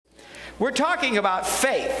We're talking about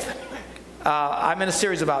faith. I'm in a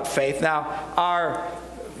series about faith. Now, our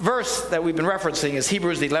verse that we've been referencing is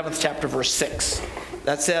Hebrews, the 11th chapter, verse 6.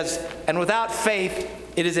 That says, "And without faith,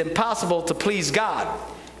 it is impossible to please God,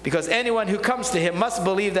 because anyone who comes to him must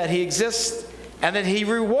believe that he exists and that he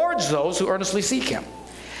rewards those who earnestly seek him."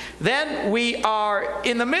 Then we are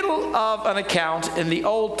in the middle of an account in the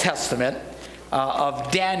Old Testament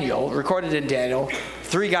of Daniel, recorded in Daniel,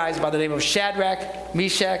 3 guys by the name of Shadrach,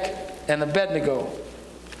 Meshach, and Abednego.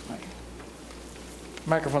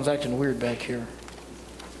 Microphone's acting weird back here.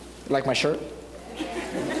 Like my shirt?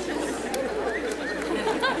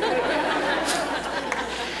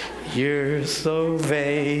 You're so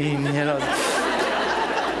vain, you know.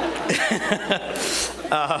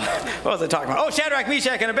 What was I talking about? Oh, Shadrach,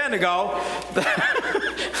 Meshach, and Abednego.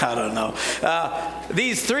 I don't know.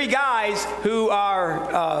 These 3 guys who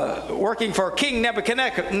are working for King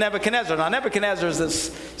Nebuchadnezzar. Now, Nebuchadnezzar is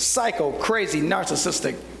this psycho, crazy,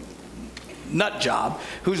 narcissistic nut job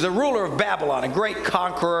who's the ruler of Babylon, a great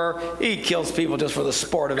conqueror. He kills people just for the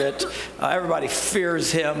sport of it. Everybody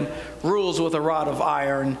fears him, rules with a rod of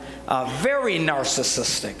iron, very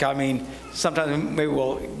narcissistic. I mean, sometimes maybe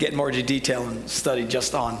we'll get more into detail and study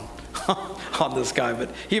just on this guy, but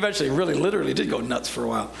he eventually really literally did go nuts for a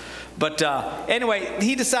while. But anyway,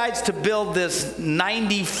 he decides to build this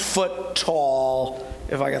 90-foot tall,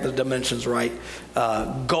 if I got the dimensions right,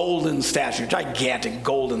 golden statue, gigantic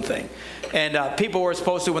golden thing. And people were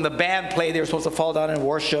supposed to, when the band played, they were supposed to fall down and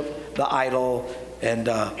worship the idol. And,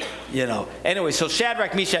 Anyway, so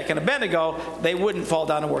Shadrach, Meshach, and Abednego, they wouldn't fall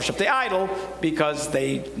down and worship the idol because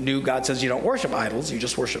they knew God says you don't worship idols, you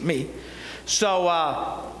just worship me. So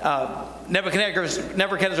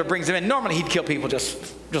Nebuchadnezzar brings them in. Normally he'd kill people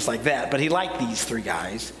just like that, but he liked these 3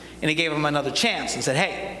 guys. And he gave them another chance and said,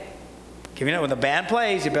 "Hey, when the band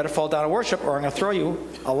plays, you better fall down and worship or I'm going to throw you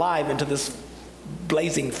alive into this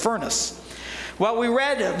blazing furnace." Well, we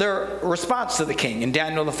read their response to the king in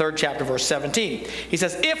Daniel, the 3rd chapter, verse 17. He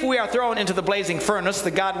says, "If we are thrown into the blazing furnace, the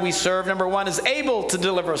God we serve, number 1, is able to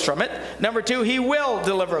deliver us from it. Number 2, he will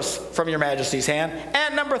deliver us from your majesty's hand.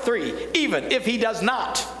 And number 3, even if he does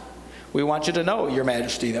not, we want you to know, your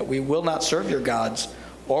majesty, that we will not serve your gods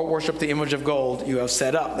or worship the image of gold you have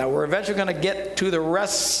set up." Now, we're eventually going to get to the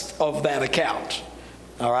rest of that account.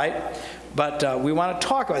 All right? But we want to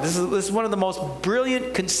talk about it. This is one of the most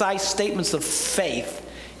brilliant, concise statements of faith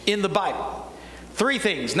in the Bible. 3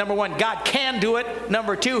 things. Number 1, God can do it.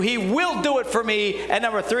 Number 2, he will do it for me. And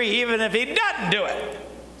number 3, even if he doesn't do it,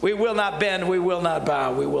 we will not bend, we will not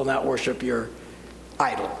bow, we will not worship your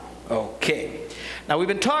idol. Okay. Now, we've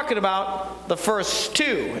been talking about the first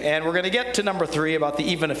 2, and we're going to get to number 3 about the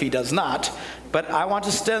even if he does not. But I want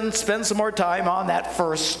to spend some more time on that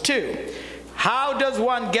first 2. How does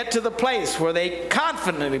one get to the place where they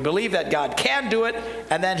confidently believe that God can do it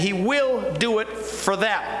and then he will do it for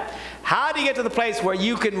them? How do you get to the place where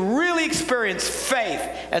you can really experience faith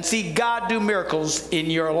and see God do miracles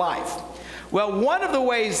in your life? Well, one of the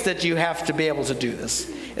ways that you have to be able to do this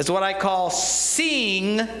is what I call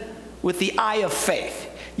seeing with the eye of faith.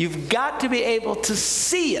 You've got to be able to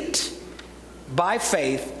see it by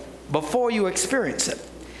faith before you experience it.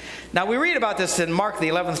 Now, we read about this in Mark, the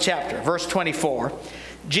 11th chapter, verse 24.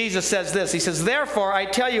 Jesus says this. He says, "Therefore, I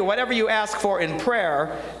tell you, whatever you ask for in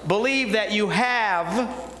prayer, believe that you have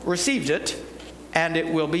received it, and it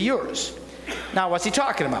will be yours." Now, what's he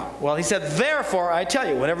talking about? Well, he said, "Therefore, I tell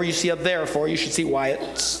you," whenever you see a therefore, you should see why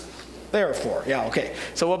it's therefore. Yeah, okay.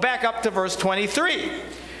 So we'll back up to verse 23.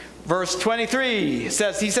 Verse 23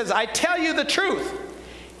 says, he says, "I tell you the truth.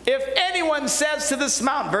 If anyone says to this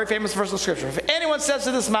mountain," very famous verse of Scripture, "if anyone says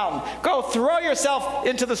to this mountain, go throw yourself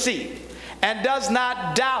into the sea, and does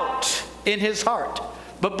not doubt in his heart,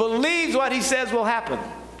 but believes what he says will happen,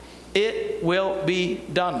 it will be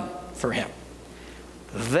done for him."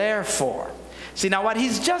 Therefore. See, now what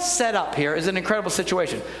he's just set up here is an incredible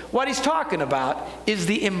situation. What he's talking about is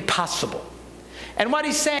the impossible. And what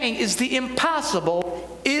he's saying is the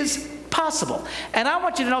impossible is possible. And I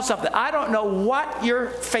want you to know something. I don't know what you're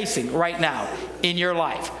facing right now in your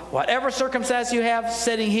life. Whatever circumstance you have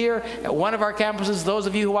sitting here at one of our campuses, those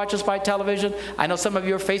of you who watch us by television, I know some of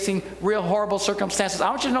you are facing real horrible circumstances. I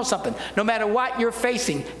want you to know something. No matter what you're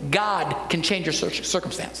facing, God can change your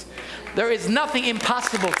circumstance. There is nothing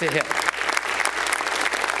impossible to him.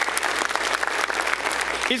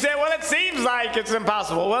 You say, "Well, it seems like it's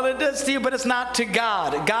impossible." Well, it is to you, but it's not to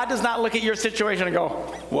God. God does not look at your situation and go,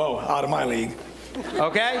 "Whoa, out of my league."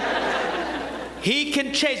 Okay? He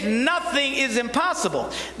can change. Nothing is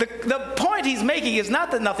impossible. The point he's making is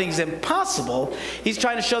not that nothing is impossible. He's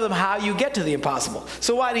trying to show them how you get to the impossible.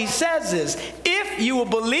 So what he says is, if you will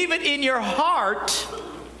believe it in your heart,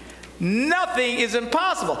 nothing is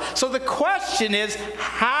impossible. So the question is,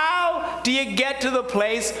 how do you get to the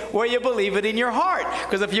place where you believe it in your heart?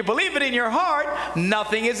 Because if you believe it in your heart,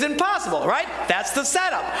 nothing is impossible, right? That's the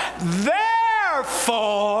setup.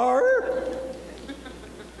 Therefore,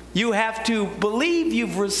 you have to believe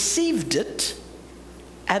you've received it,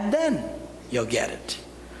 and then you'll get it.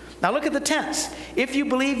 Now look at the tense. If you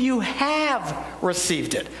believe you have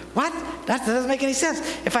received it. What? That doesn't make any sense.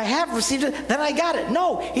 If I have received it, then I got it.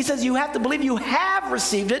 No, he says you have to believe you have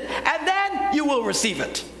received it, and then you will receive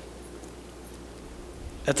it.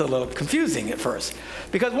 That's a little confusing at first.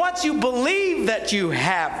 Because once you believe that you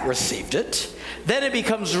have received it, then it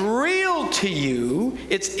becomes real to you.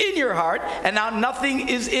 It's in your heart, and now nothing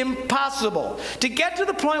is impossible. To get to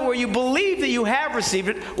the point where you believe that you have received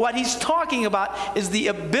it, what he's talking about is the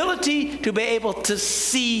ability to be able to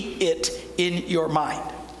see it in your mind.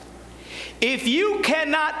 If you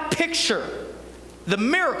cannot picture the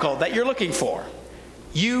miracle that you're looking for,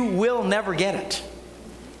 you will never get it.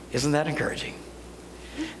 Isn't that encouraging?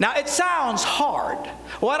 Now, it sounds hard.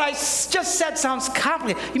 What I just said sounds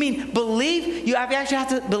complicated. You mean believe? You actually have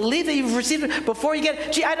to believe that you've received it before you get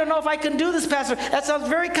it? Gee, I don't know if I can do this, Pastor. That sounds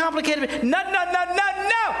very complicated. No.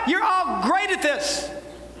 You're all great at this.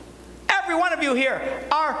 Every one of you here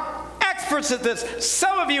are experts at this.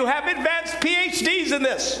 Some of you have advanced PhDs in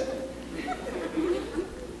this.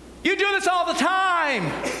 You do this all the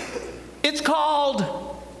time. It's called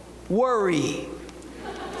worry.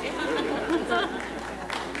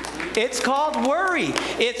 It's called worry.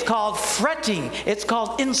 It's called fretting. It's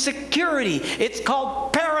called insecurity. It's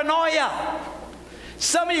called paranoia.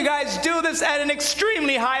 Some of you guys do this at an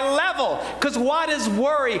extremely high level. Because what is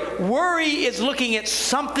worry? Worry is looking at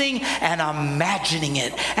something and imagining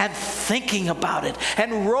it and thinking about it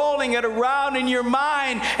and rolling it around in your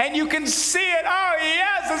mind. And you can see it. Oh,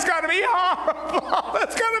 yes, it's going to be horrible.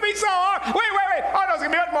 It's going to be so horrible. Wait. Oh, no, it's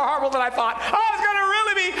going to be much more horrible than I thought. Oh, it's going to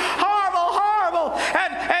really be horrible.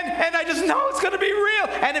 And I just know it's going to be real.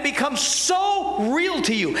 And it becomes so real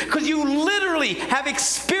to you because you literally have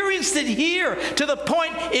experienced it here to the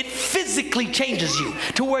point it physically changes you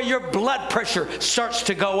to where your blood pressure starts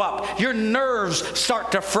to go up. Your nerves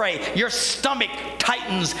start to fray. Your stomach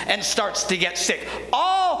tightens and starts to get sick.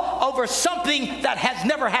 All over something that has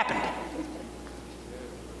never happened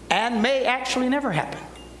and may actually never happen.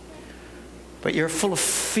 But you're full of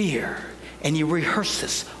fear and you rehearse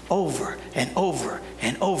this over and over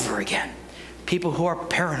and over again. People who are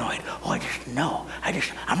paranoid. Oh, I just know.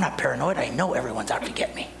 I'm not paranoid. I know everyone's out to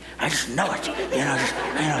get me. I just know it.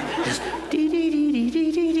 Just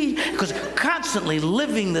dee. Because constantly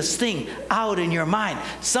living this thing out in your mind.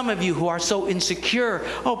 Some of you who are so insecure.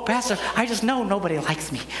 Oh, Pastor, I just know nobody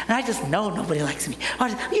likes me. And I just know nobody likes me.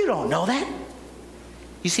 You don't know that.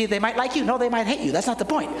 You see, they might like you. No, they might hate you. That's not the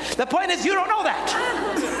point. The point is you don't know that.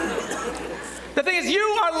 The thing is, you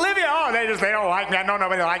are living, they don't like me. I know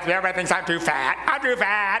nobody likes me. Everybody thinks I'm too fat. I'm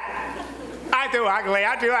too ugly.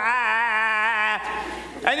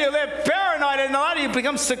 And you live paranoid, and a lot of you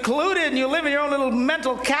become secluded, and you live in your own little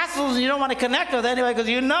mental castles, and you don't want to connect with anybody because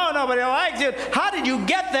you know nobody likes you. How did you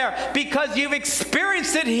get there? Because you've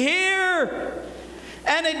experienced it here,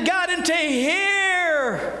 and it got into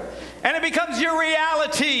here, and it becomes your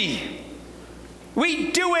reality.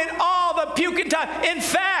 We do it all the puking time. In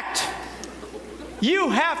fact,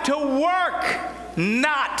 you have to work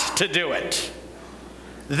not to do it.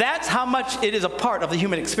 That's how much it is a part of the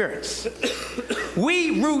human experience.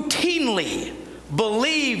 We routinely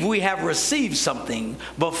believe we have received something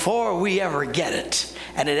before we ever get it,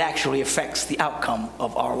 and it actually affects the outcome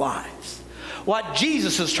of our lives. What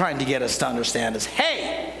Jesus is trying to get us to understand is,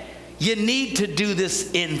 hey, you need to do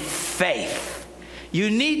this in faith. You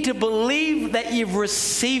need to believe that you've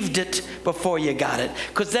received it before you got it,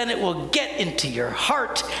 because then it will get into your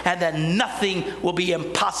heart, and then nothing will be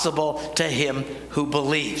impossible to him who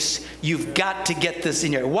believes. You've got to get this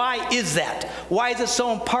in your. Why is that? Why is it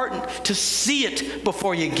so important to see it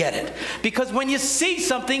before you get it? Because when you see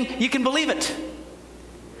something, you can believe it.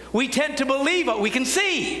 We tend to believe what we can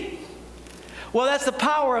see. Well, that's the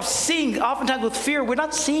power of seeing. Oftentimes with fear, we're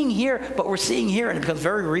not seeing here, but we're seeing here, and it becomes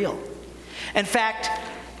very real. In fact,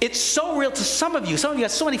 it's so real to some of you. Some of you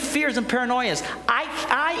have so many fears and paranoias.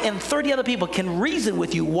 I and 30 other people can reason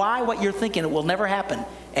with you why what you're thinking it will never happen,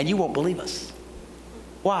 and you won't believe us.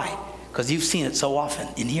 Why? Because you've seen it so often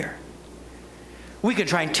in here. We could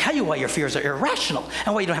try and tell you why your fears are irrational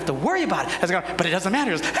and why you don't have to worry about it. But it doesn't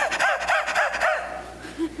matter.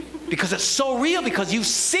 Because it's so real, because you've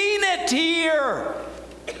seen it here.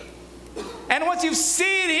 And once you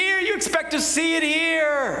see it here, you expect to see it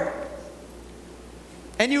here.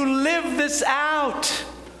 And you live this out.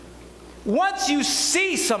 Once you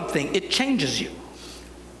see something, it changes you.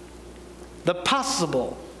 The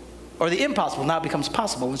possible or the impossible now becomes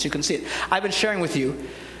possible once you can see it. I've been sharing with you,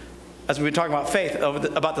 as we've been talking about faith,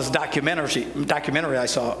 about this documentary I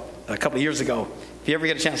saw a couple of years ago. If you ever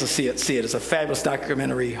get a chance to see it, see it. It's a fabulous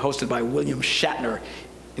documentary hosted by William Shatner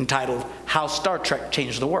entitled How Star Trek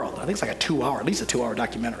Changed the World. I think it's like at least a 2-hour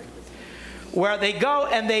documentary, where they go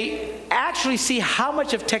and they actually see how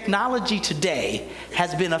much of technology today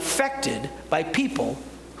has been affected by people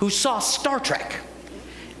who saw Star Trek.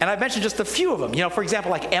 And I've mentioned just a few of them. You know, for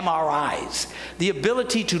example, like MRIs, the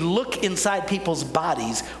ability to look inside people's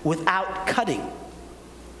bodies without cutting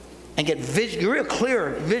and get real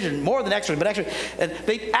clear vision, more than X-ray, but X-ray. And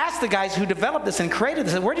they asked the guys who developed this and created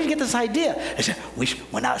this, where did you get this idea? They said,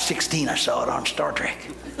 when I was 16, I saw it on Star Trek.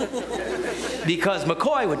 Because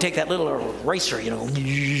McCoy would take that little eraser, and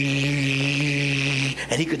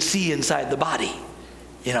he could see inside the body.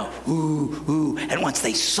 And once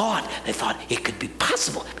they saw it, they thought it could be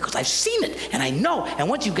possible because I've seen it and I know. And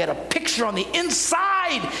once you get a picture on the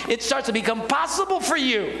inside, it starts to become possible for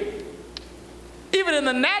you. Even in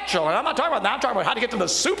the natural, and I'm not talking about that, I'm talking about how to get to the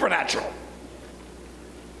supernatural.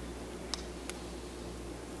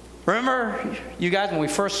 Remember, you guys, when we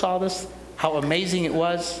first saw this, how amazing it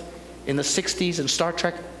was in the 60s in Star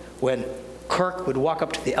Trek when Kirk would walk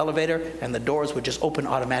up to the elevator and the doors would just open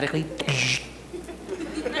automatically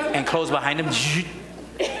and close behind him.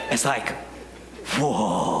 It's like,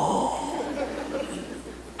 whoa.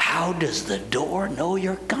 How does the door know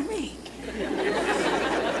you're coming?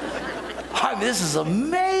 I mean, this is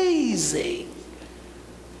amazing.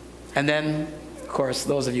 And then, of course,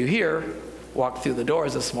 those of you here walked through the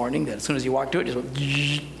doors this morning that as soon as you walked through it, just went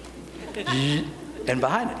and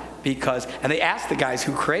behind it. And they asked the guys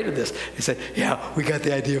who created this, they said, yeah, we got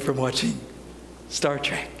the idea from watching Star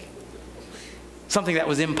Trek. Something that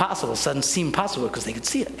was impossible suddenly seemed possible because they could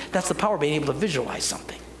see it. That's the power of being able to visualize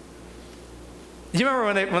something. Do you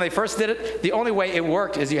remember when they first did it? The only way it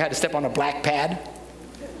worked is you had to step on a black pad.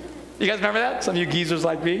 You guys remember that? Some of you geezers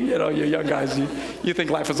like me, you young guys, you think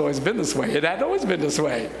life has always been this way. It hadn't always been this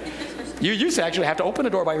way. You used to actually have to open a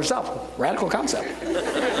door by yourself. Radical concept.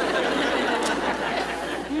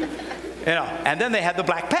 And then they had the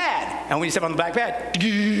black pad. And when you step on the black pad,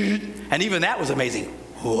 and even that was amazing.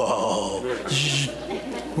 Whoa.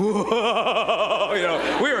 Whoa.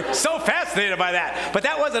 We were so fascinated by that. But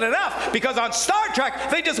that wasn't enough, because on Star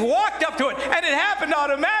Trek, they just walked up to it and it happened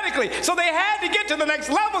automatically. So they had to get to the next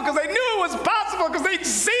level because they knew it was possible because they'd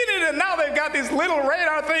seen it, and now they've got these little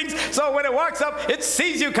radar things. So when it walks up, it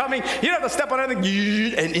sees you coming. You don't have to step on anything,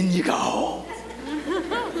 and in you go.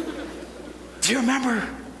 Do you remember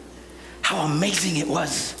how amazing it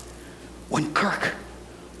was when Kirk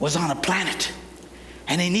was on a planet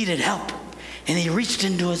and he needed help, and he reached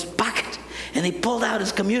into his pocket and he pulled out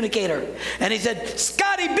his communicator and he said,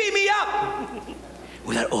 Scotty, beam me up.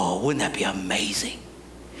 We thought, oh, wouldn't that be amazing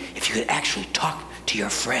if you could actually talk to your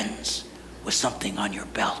friends with something on your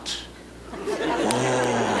belt? Oh,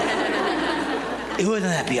 wouldn't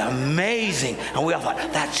that be amazing? And we all thought,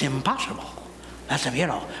 that's impossible.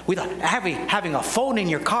 We thought, having a phone in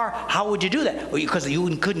your car, how would you do that? Well, because you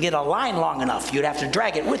couldn't get a line long enough. You'd have to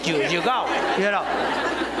drag it with you as you go,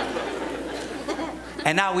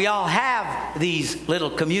 And now we all have these little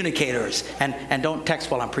communicators. And don't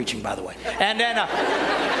text while I'm preaching, by the way. And then,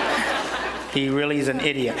 he really is an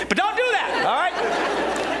idiot. But don't do that, all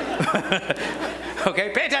right?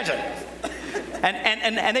 Okay, pay attention.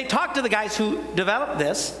 And they talked to the guys who developed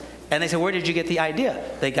this, and they said, where did you get the idea?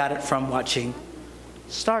 They got it from watching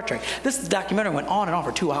Star Trek. This documentary went on and on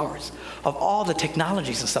for 2 hours of all the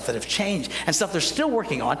technologies and stuff that have changed and stuff they're still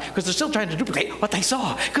working on because they're still trying to duplicate what they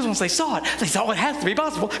saw. Because once they saw it has to be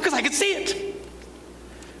possible because I could see it.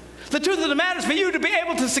 The truth of the matter is, for you to be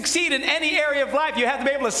able to succeed in any area of life, you have to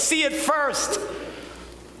be able to see it first.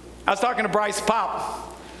 I was talking to Bryce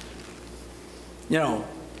Pop,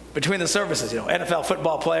 between the services, NFL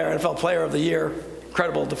football player, NFL player of the year,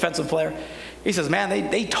 incredible defensive player. He says, man,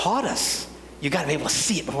 they taught us. You got to be able to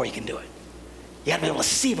see it before you can do it. You got to be able to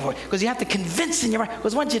see it before, because you have to convince in your mind.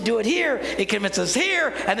 Because once you do it here, it convinces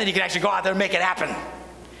here, and then you can actually go out there and make it happen.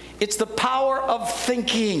 It's the power of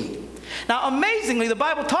thinking. Now, amazingly, the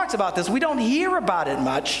Bible talks about this. We don't hear about it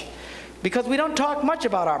much because we don't talk much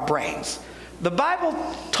about our brains. The Bible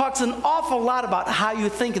talks an awful lot about how you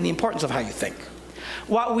think and the importance of how you think.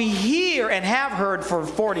 What we hear and have heard for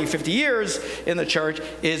 40, 50 years in the church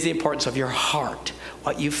is the importance of your heart,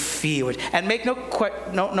 what you feel. And make no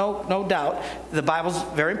doubt, the Bible's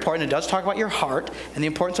very important. It does talk about your heart and the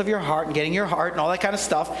importance of your heart and getting your heart and all that kind of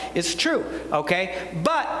stuff is true, okay?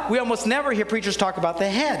 But we almost never hear preachers talk about the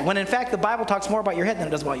head, when in fact the Bible talks more about your head than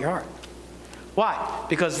it does about your heart. Why?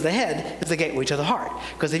 Because the head is the gateway to the heart.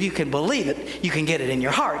 Because if you can believe it, you can get it in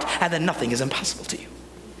your heart, and then nothing is impossible to you.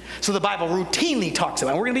 So the Bible routinely talks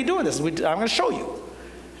about, and we're going to be doing this, I'm going to show you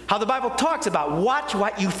how the Bible talks about watch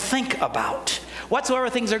what you think about. Whatsoever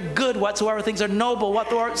things are good, whatsoever things are noble,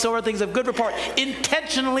 whatsoever things of good report,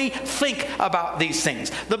 intentionally think about these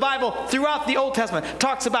things. The Bible, throughout the Old Testament,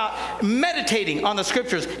 talks about meditating on the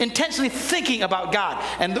Scriptures, intentionally thinking about God.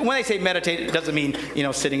 And when they say meditate, it doesn't mean,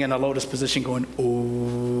 sitting in a lotus position going,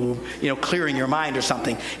 oh, clearing your mind or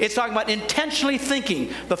something. It's talking about intentionally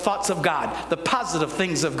thinking the thoughts of God, the positive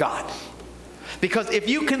things of God. Because if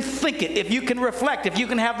you can think it, if you can reflect, if you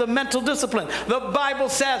can have the mental discipline, the Bible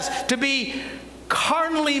says to be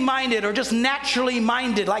carnally minded or just naturally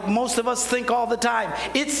minded, like most of us think all the time.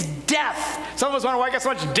 It's death. Some of us wonder why I got so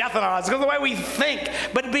much death in our lives. It's because of the way we think.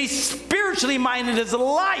 But to be spiritually minded is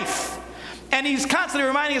life. And he's constantly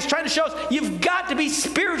reminding us, trying to show us, you've got to be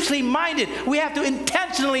spiritually minded. We have to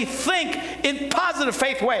intentionally think in positive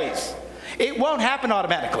faith ways. It won't happen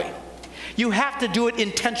automatically. You have to do it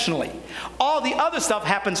intentionally. All the other stuff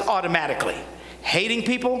happens automatically. Hating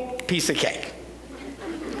people, piece of cake.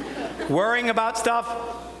 Worrying about stuff,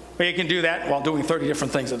 well, you can do that while doing 30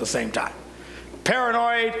 different things at the same time.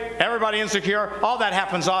 Paranoid, everybody insecure, all that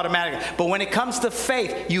happens automatically. But when it comes to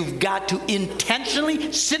faith, you've got to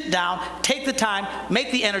intentionally sit down, take the time,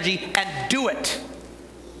 make the energy, and do it.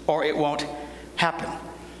 Or it won't happen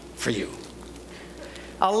for you.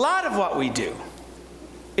 A lot of what we do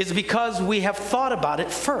is because we have thought about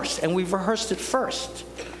it first, and we've rehearsed it first.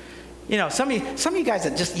 Some of you guys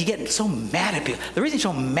that you get so mad at people. The reason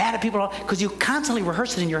you're so mad at people is because you constantly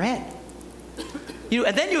rehearse it in your head.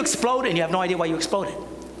 And then you explode and you have no idea why you exploded.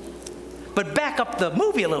 But back up the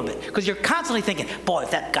movie a little bit, because you're constantly thinking, boy,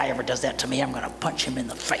 if that guy ever does that to me, I'm going to punch him in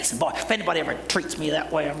the face. And boy, if anybody ever treats me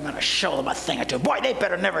that way, I'm going to show them a thing or two. Boy, they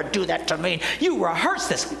better never do that to me. You rehearse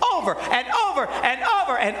this over and over and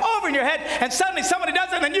over and over in your head, and suddenly somebody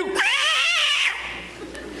does it, and then you...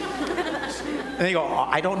 And you go,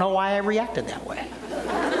 I don't know why I reacted that way.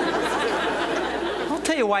 I'll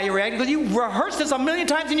tell you why you reacted, because you rehearsed this a million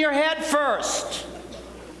times in your head first.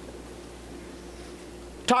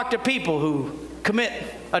 Talk to people who commit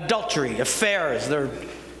adultery, affairs. They're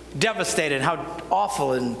devastated how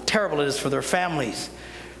awful and terrible it is for their families.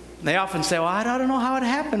 And they often say, well, I don't know how it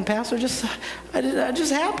happened, Pastor. It just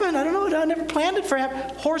happened. I don't know. I never planned it for it.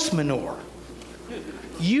 Horse manure.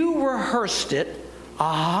 You rehearsed it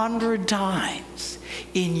 100 times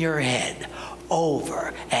in your head,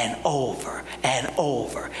 over and over and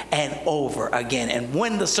over and over again. And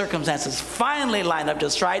when the circumstances finally line up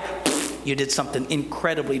just right, you did something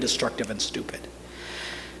incredibly destructive and stupid.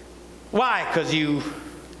 Why? Because you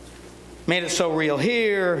made it so real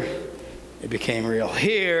here, it became real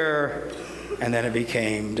here, and then it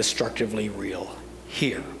became destructively real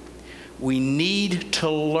here. We need to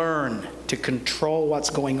learn to control what's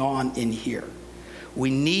going on in here. We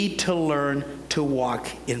need to learn to walk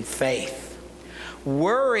in faith.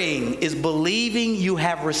 Worrying is believing you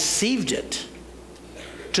have received it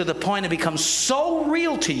to the point it becomes so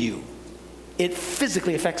real to you, it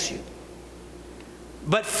physically affects you.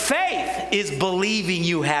 But faith is believing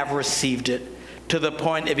you have received it to the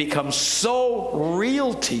point it becomes so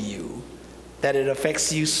real to you that it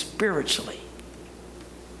affects you spiritually.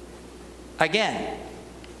 Again,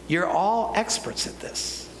 you're all experts at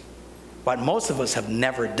this. What most of us have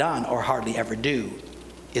never done or hardly ever do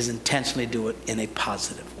is intentionally do it in a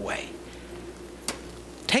positive way.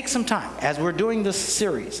 Take some time as we're doing this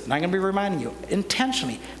series, and I'm going to be reminding you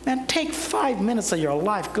intentionally, man, take 5 minutes of your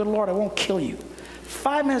life. Good Lord, I won't kill you.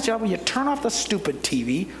 5 minutes when you turn off the stupid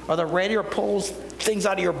TV or the radio pulls things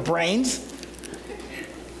out of your brains,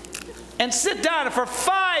 and sit down for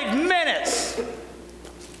 5 minutes.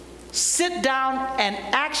 Sit down and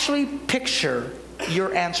actually picture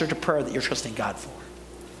your answer to prayer that you're trusting God for.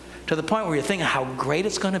 To the point where you're thinking how great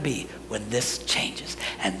it's going to be when this changes,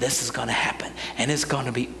 and this is going to happen, and it's going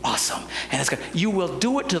to be awesome. And you will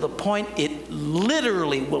do it to the point it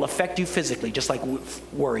literally will affect you physically, just like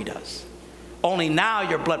worry does. Only now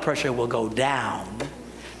your blood pressure will go down,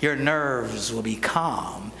 your nerves will be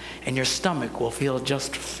calm, and your stomach will feel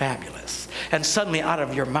just fabulous. And suddenly out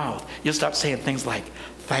of your mouth, you'll start saying things like,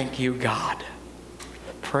 thank you, God.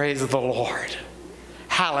 Praise the Lord.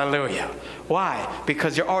 Hallelujah. Why?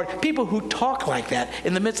 Because people who talk like that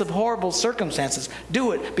in the midst of horrible circumstances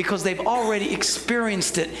do it because they've already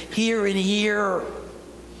experienced it here and here.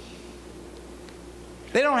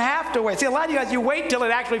 They don't have to wait. See, a lot of you guys, you wait till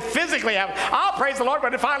it actually physically happens. I'll praise the Lord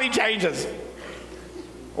when it finally changes.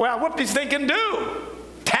 Well, what do you think can do?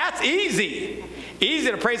 That's easy.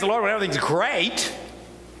 Easy to praise the Lord when everything's great.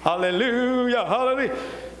 Hallelujah, hallelujah.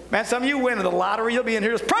 Man, some of you win the lottery, you'll be in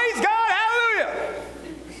here just, praise God, hallelujah.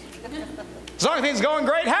 As long as things are going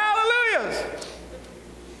great, hallelujahs.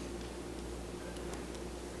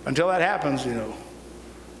 Until that happens, you know.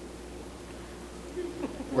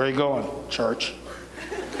 Where are you going? Church.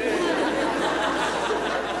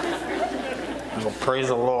 Well, praise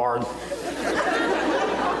the Lord.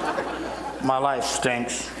 My life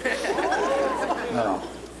stinks. No.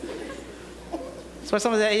 That's why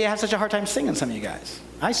some of you have such a hard time singing, some of you guys.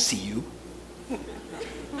 I see you.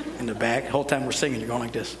 In the back, the whole time we're singing, you're going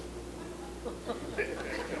like this.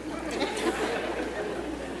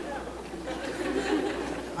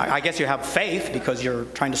 I guess you have faith because you're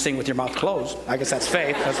trying to sing with your mouth closed. I guess that's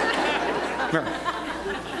faith.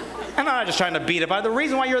 And I'm not just trying to beat it by the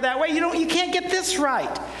reason why you're that way. You can't get this right.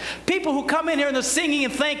 People who come in here and they're singing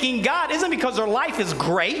and thanking God isn't because their life is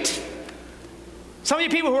great. Some of you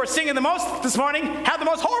people who are singing the most this morning have the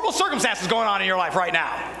most horrible circumstances going on in your life right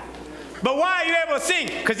now. But why are you able to sing?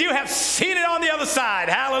 Because you have seen it on the other side.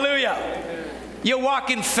 Hallelujah. You walk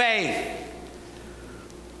in faith.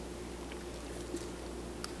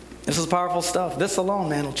 This is powerful stuff. This alone,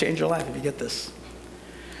 man, will change your life if you get this.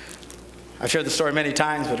 I've shared this story many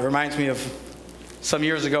times, but it reminds me of some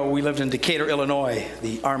years ago. We lived in Decatur, Illinois,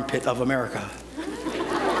 the armpit of America.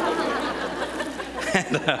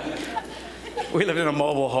 And we lived in a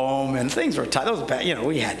mobile home, and things were tight. That was bad.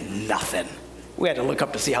 We had nothing. We had to look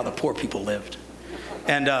up to see how the poor people lived.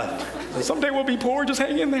 And someday we'll be poor, just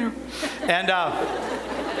hang in there. And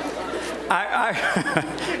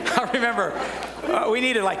I remember we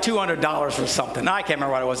needed like $200 for something. I can't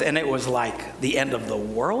remember what it was, and it was like the end of the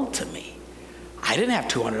world to me. I didn't have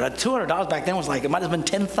 $200. $200 back then was like, it might have been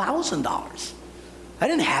 $10,000. I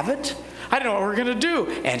didn't have it. I didn't know what we were going to do.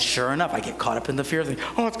 And sure enough, I get caught up in the fear, thinking,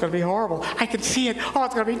 oh, it's going to be horrible. I can see it. Oh,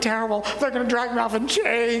 it's going to be terrible. They're going to drag me off in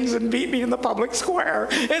chains and beat me in the public square.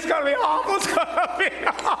 It's going to be awful. It's going to be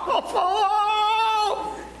awful.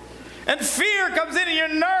 And fear comes into your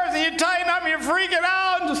nerves, and you tighten up, and you're freaking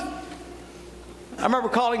out. I remember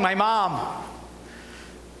calling my mom,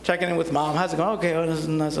 checking in with Mom. How's it going? Okay.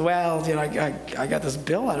 And I said, well, I got this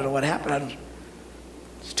bill. I don't know what happened.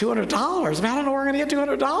 It's $200. Man, I don't know where we're going to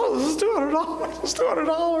get $200. This is $200. It's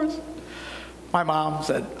 $200. My mom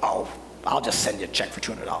said, oh, I'll just send you a check for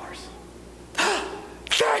 $200.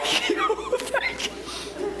 Thank you. Thank you.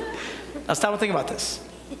 Now stop and think about this.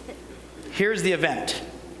 Here's the event.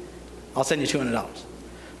 I'll send you $200.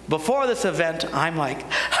 Before this event, I'm like,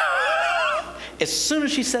 as soon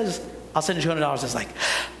as she says, I'll send you $200, it's like,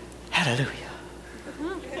 hallelujah.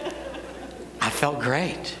 I felt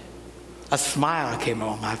great. A smile came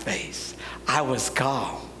on my face. I was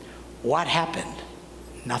calm. What happened?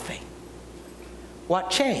 Nothing. What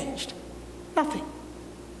changed? Nothing.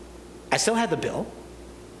 I still had the bill.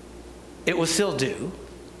 It was still due.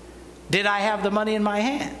 Did I have the money in my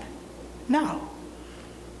hand? No.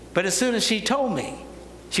 But as soon as she told me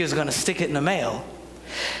she was going to stick it in the mail,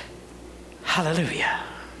 hallelujah.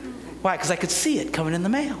 Why? Because I could see it coming in the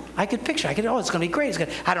mail. I could picture. It's going to be great.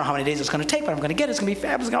 I don't know how many days it's going to take, but I'm going to get it. It's going to be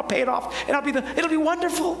fabulous. I'll pay it off, and it'll be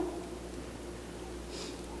wonderful.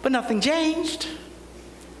 But nothing changed.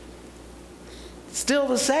 Still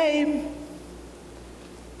the same.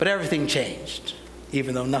 But everything changed,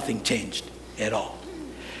 even though nothing changed at all.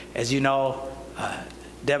 As you know,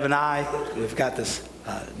 Deb and I, we've got this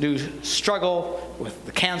new struggle with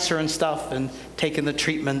the cancer and stuff, and taking the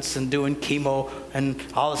treatments and doing chemo and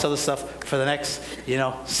all this other stuff for the next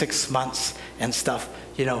 6 months and stuff,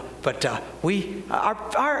 but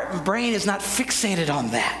our brain is not fixated on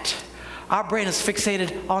that. Our brain is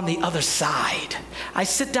fixated on the other side. I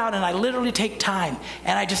sit down and I literally take time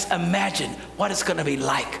and I just imagine what it's going to be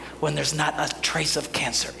like when there's not a trace of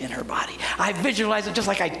cancer in her body. I visualize it just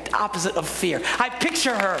like opposite of fear. I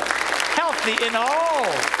picture her healthy and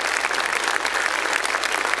whole.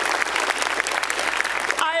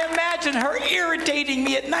 I imagine her irritating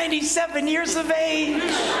me at 97 years of age.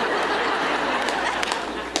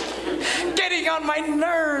 Getting on my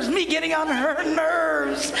nerves, me getting on her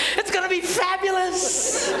nerves. It's going to be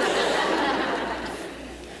fabulous.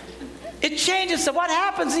 It changes. So what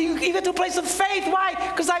happens? You get to a place of faith. Why?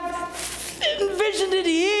 Because I've envisioned it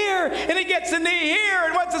here, and it gets into here,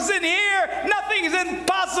 and once it's in here, nothing is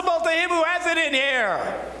impossible to him who has it in here.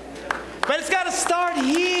 But it's got to start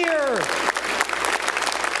here.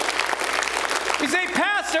 You say,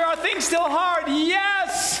 Pastor, are things still hard?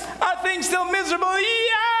 Yes. Are things still miserable?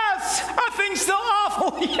 Yes. Are things still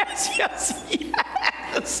awful? Yes, yes,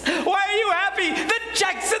 yes. Why are you happy? The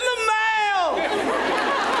check's in the mail.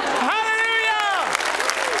 Hallelujah.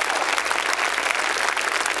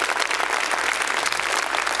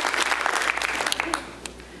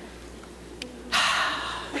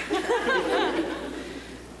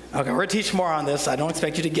 Okay, we're going to teach more on this. I don't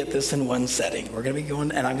expect you to get this in one setting. We're going to be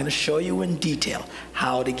going, and I'm going to show you in detail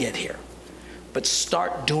how to get here. But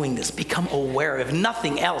start doing this. Become aware. If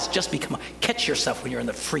nothing else, just catch yourself when you're in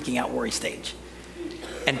the freaking out worry stage.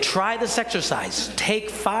 And try this exercise. Take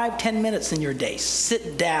 5-10 minutes in your day.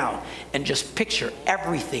 Sit down and just picture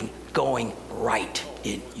everything going right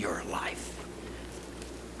in your life.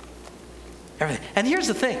 Everything. And here's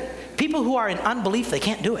the thing. People who are in unbelief, they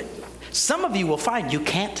can't do it. Some of you will find you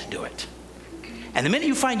can't do it. And the minute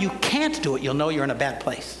you find you can't do it, you'll know you're in a bad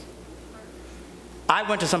place. I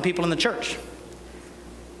went to some people in the church.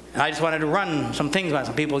 And I just wanted to run some things by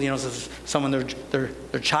some people. Someone,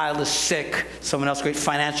 their child is sick. Someone else, great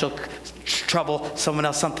financial trouble. Someone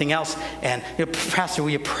else, something else. And, Pastor, will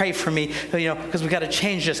you pray for me? Because we got to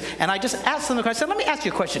change this. And I just asked them the question. I said, let me ask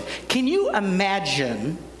you a question. Can you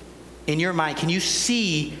imagine, in your mind, can you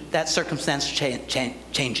see that circumstance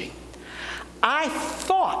changing? I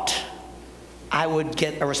thought I would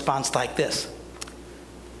get a response like this.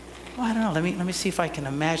 Well, I don't know. Let me see if I can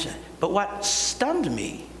imagine it. But what stunned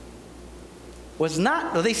me was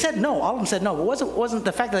not, they said no. All of them said no. It wasn't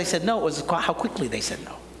the fact that they said no. It was how quickly they said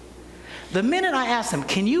no. The minute I asked them,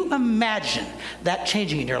 can you imagine that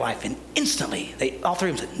changing in your life? And instantly, all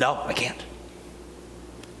three of them said, no, I can't.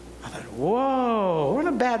 I thought, whoa, we're in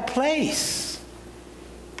a bad place.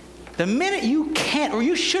 The minute you can't, or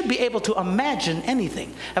you should be able to imagine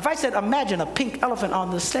anything. If I said, imagine a pink elephant on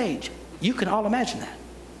the stage, you can all imagine that.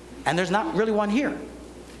 And there's not really one here.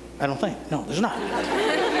 I don't think. No, there's not.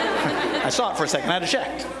 I saw it for a second. I had to check.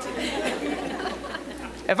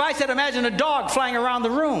 If I said, imagine a dog flying around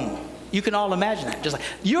the room, you can all imagine that. Just like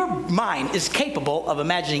your mind is capable of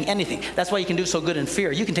imagining anything. That's why you can do so good in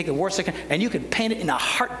fear. You can take a war sick and you can paint it in a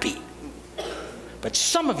heartbeat. But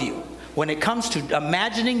some of you, when it comes to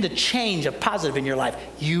imagining the change of positive in your life,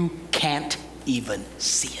 you can't even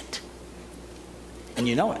see it. And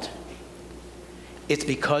you know it. It's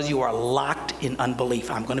because you are locked in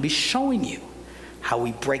unbelief. I'm going to be showing you how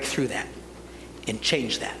we break through that and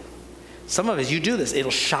change that. Some of us, you do this,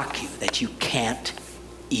 it'll shock you that you can't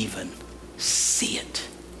even see it.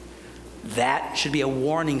 That should be a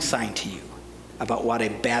warning sign to you about what a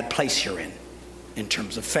bad place you're in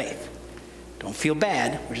terms of faith. Don't feel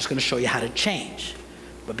bad. We're just going to show you how to change.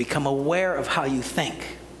 But become aware of how you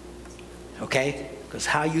think. Okay? Because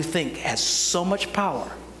how you think has so much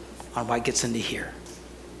power on what gets into here.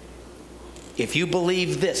 If you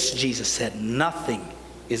believe this, Jesus said, nothing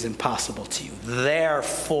is impossible to you.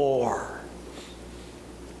 Therefore,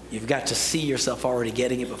 you've got to see yourself already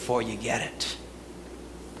getting it before you get it.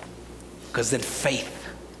 Because then faith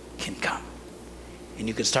can come. And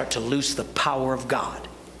you can start to loose the power of God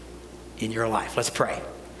in your life. Let's pray.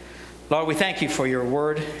 Lord, we thank you for your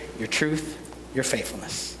word, your truth, your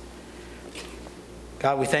faithfulness.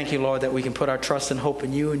 God, we thank you, Lord, that we can put our trust and hope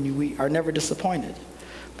in you, and we are never disappointed.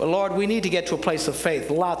 But Lord, we need to get to a place of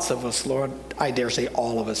faith. Lots of us, Lord, I dare say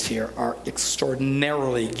all of us here, are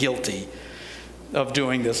extraordinarily guilty of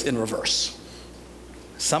doing this in reverse.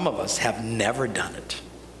 Some of us have never done it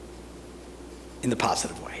in the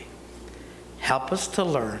positive way. Help us to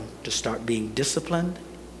learn to start being disciplined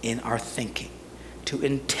in our thinking, to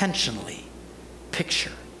intentionally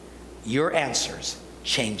picture your answers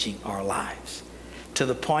changing our lives, to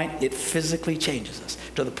the point it physically changes us,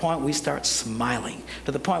 to the point we start smiling,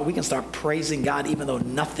 to the point we can start praising God even though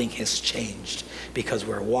nothing has changed, because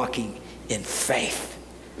we're walking in faith.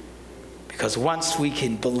 Because once we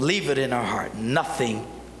can believe it in our heart, nothing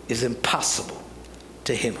is impossible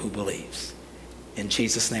to him who believes. In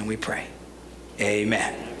Jesus' name we pray.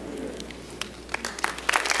 Amen.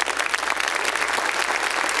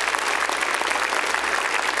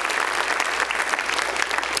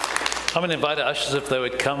 I'm going to invite the ushers if they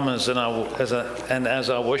would come as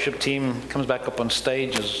our worship team comes back up on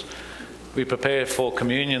stage as we prepare for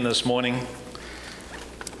communion this morning.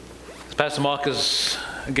 As Pastor Mark has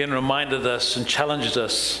again reminded us and challenges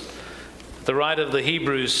us, the writer of the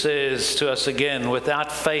Hebrews says to us again,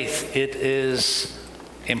 without faith it is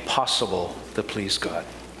impossible to please God.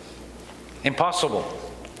 Impossible.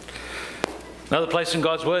 Another place in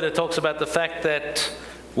God's Word it talks about the fact that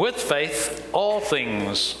with faith, all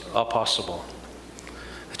things are possible.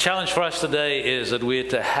 challenge for us today is that we're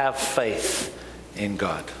to have faith in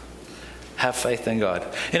God. Have faith in God.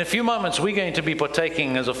 In a few moments, we're going to be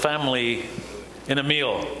partaking as a family in a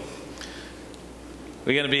meal.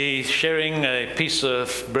 We're going to be sharing a piece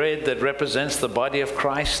of bread that represents the body of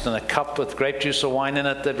Christ and a cup with grape juice or wine in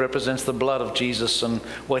it that represents the blood of Jesus and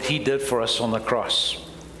what He did for us on the cross.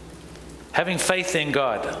 Having faith in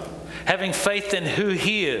God, having faith in who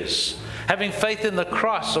He is, having faith in the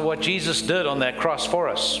cross of what Jesus did on that cross for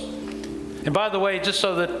us. And by the way, just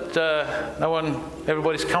so that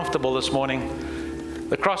everybody's comfortable this morning,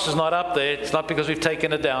 the cross is not up there. It's not because we've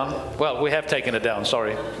taken it down. Well, we have taken it down,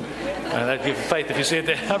 sorry. That'd give faith if you see it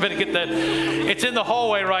there. I better get that. It's in the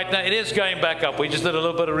hallway right now. It is going back up. We just did a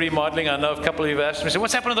little bit of remodeling. I know a couple of you have asked me,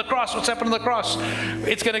 what's happened to the cross? What's happened to the cross?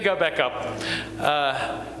 It's going to go back up.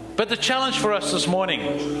 But the challenge for us this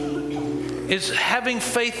morning is having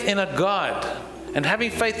faith in a God and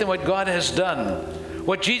having faith in what God has done,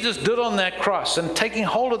 what Jesus did on that cross, and taking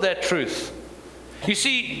hold of that truth. You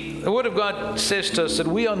see, the Word of God says to us that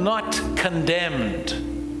we are not condemned,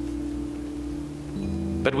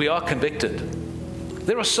 but we are convicted.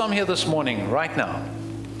 There are some here this morning, right now,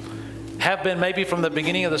 have been maybe from the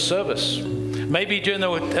beginning of the service, maybe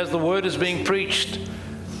as the Word is being preached,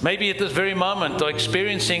 maybe at this very moment, are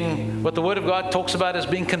experiencing what the Word of God talks about as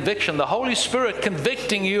being conviction. The Holy Spirit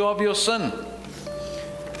convicting you of your sin,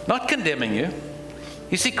 not condemning you.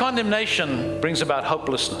 You see, condemnation brings about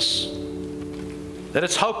hopelessness. That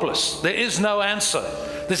it's hopeless. There is no answer.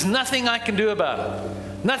 There's nothing I can do about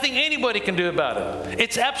it. Nothing anybody can do about it.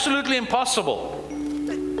 It's absolutely impossible.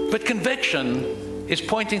 But conviction is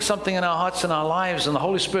pointing something in our hearts and our lives, and the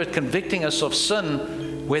Holy Spirit convicting us of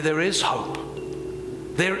sin where there is hope.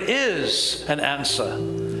 There is an answer.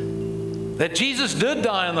 That Jesus did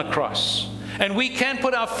die on the cross, and we can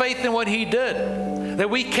put our faith in what He did. That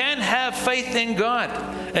we can have faith in God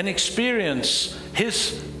and experience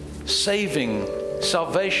His saving,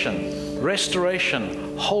 salvation,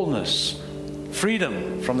 restoration, wholeness,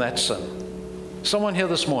 freedom from that sin. Someone here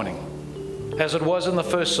this morning, as it was in the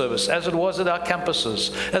first service, as it was at our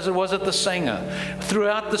campuses, as it was at the Sanger,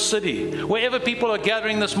 throughout the city, wherever people are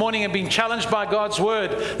gathering this morning and being challenged by God's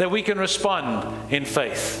Word, that we can respond in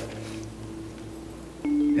faith.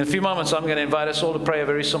 In a few moments, I'm going to invite us all to pray a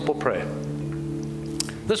very simple prayer.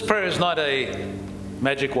 This prayer is not a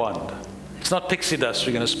magic wand. It's not pixie dust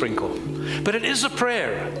we're going to sprinkle. But it is a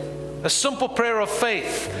prayer, a simple prayer of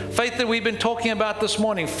faith. Faith that we've been talking about this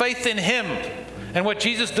morning. Faith in Him and what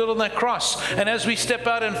Jesus did on that cross. And as we step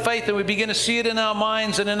out in faith and we begin to see it in our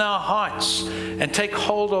minds and in our hearts and take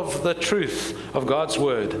hold of the truth of God's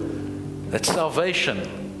Word, that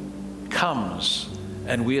salvation comes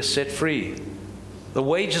and we are set free. The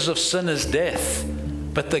wages of sin is death,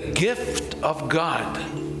 but the gift of God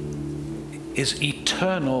is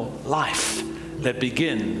eternal life that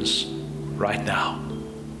begins right now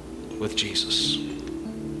with Jesus.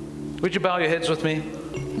 Would you bow your heads with me?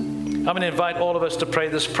 I'm going to invite all of us to pray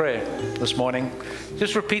this prayer this morning.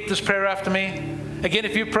 Just repeat this prayer after me. Again,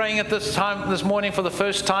 if you're praying at this morning for the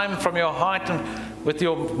first time from your heart and with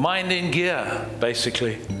your mind in gear,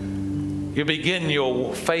 basically, you begin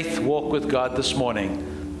your faith walk with God this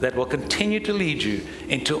morning that will continue to lead you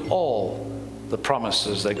into all the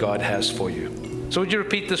promises that God has for you. So would you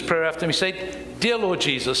repeat this prayer after me? Say, Dear Lord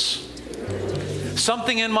Jesus,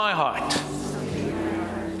 something in my heart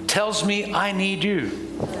tells me I need you.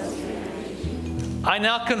 I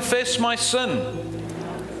now confess my sin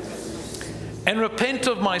and repent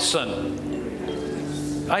of my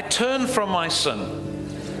sin. I turn from my sin,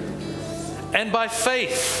 and by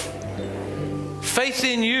faith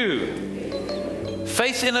in you,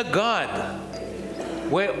 faith in a God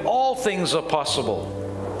where all things are possible.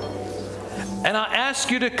 And I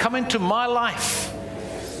ask you to come into my life,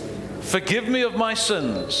 forgive me of my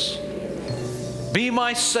sins, be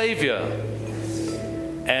my Savior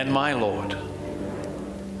and my Lord.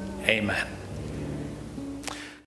 Amen.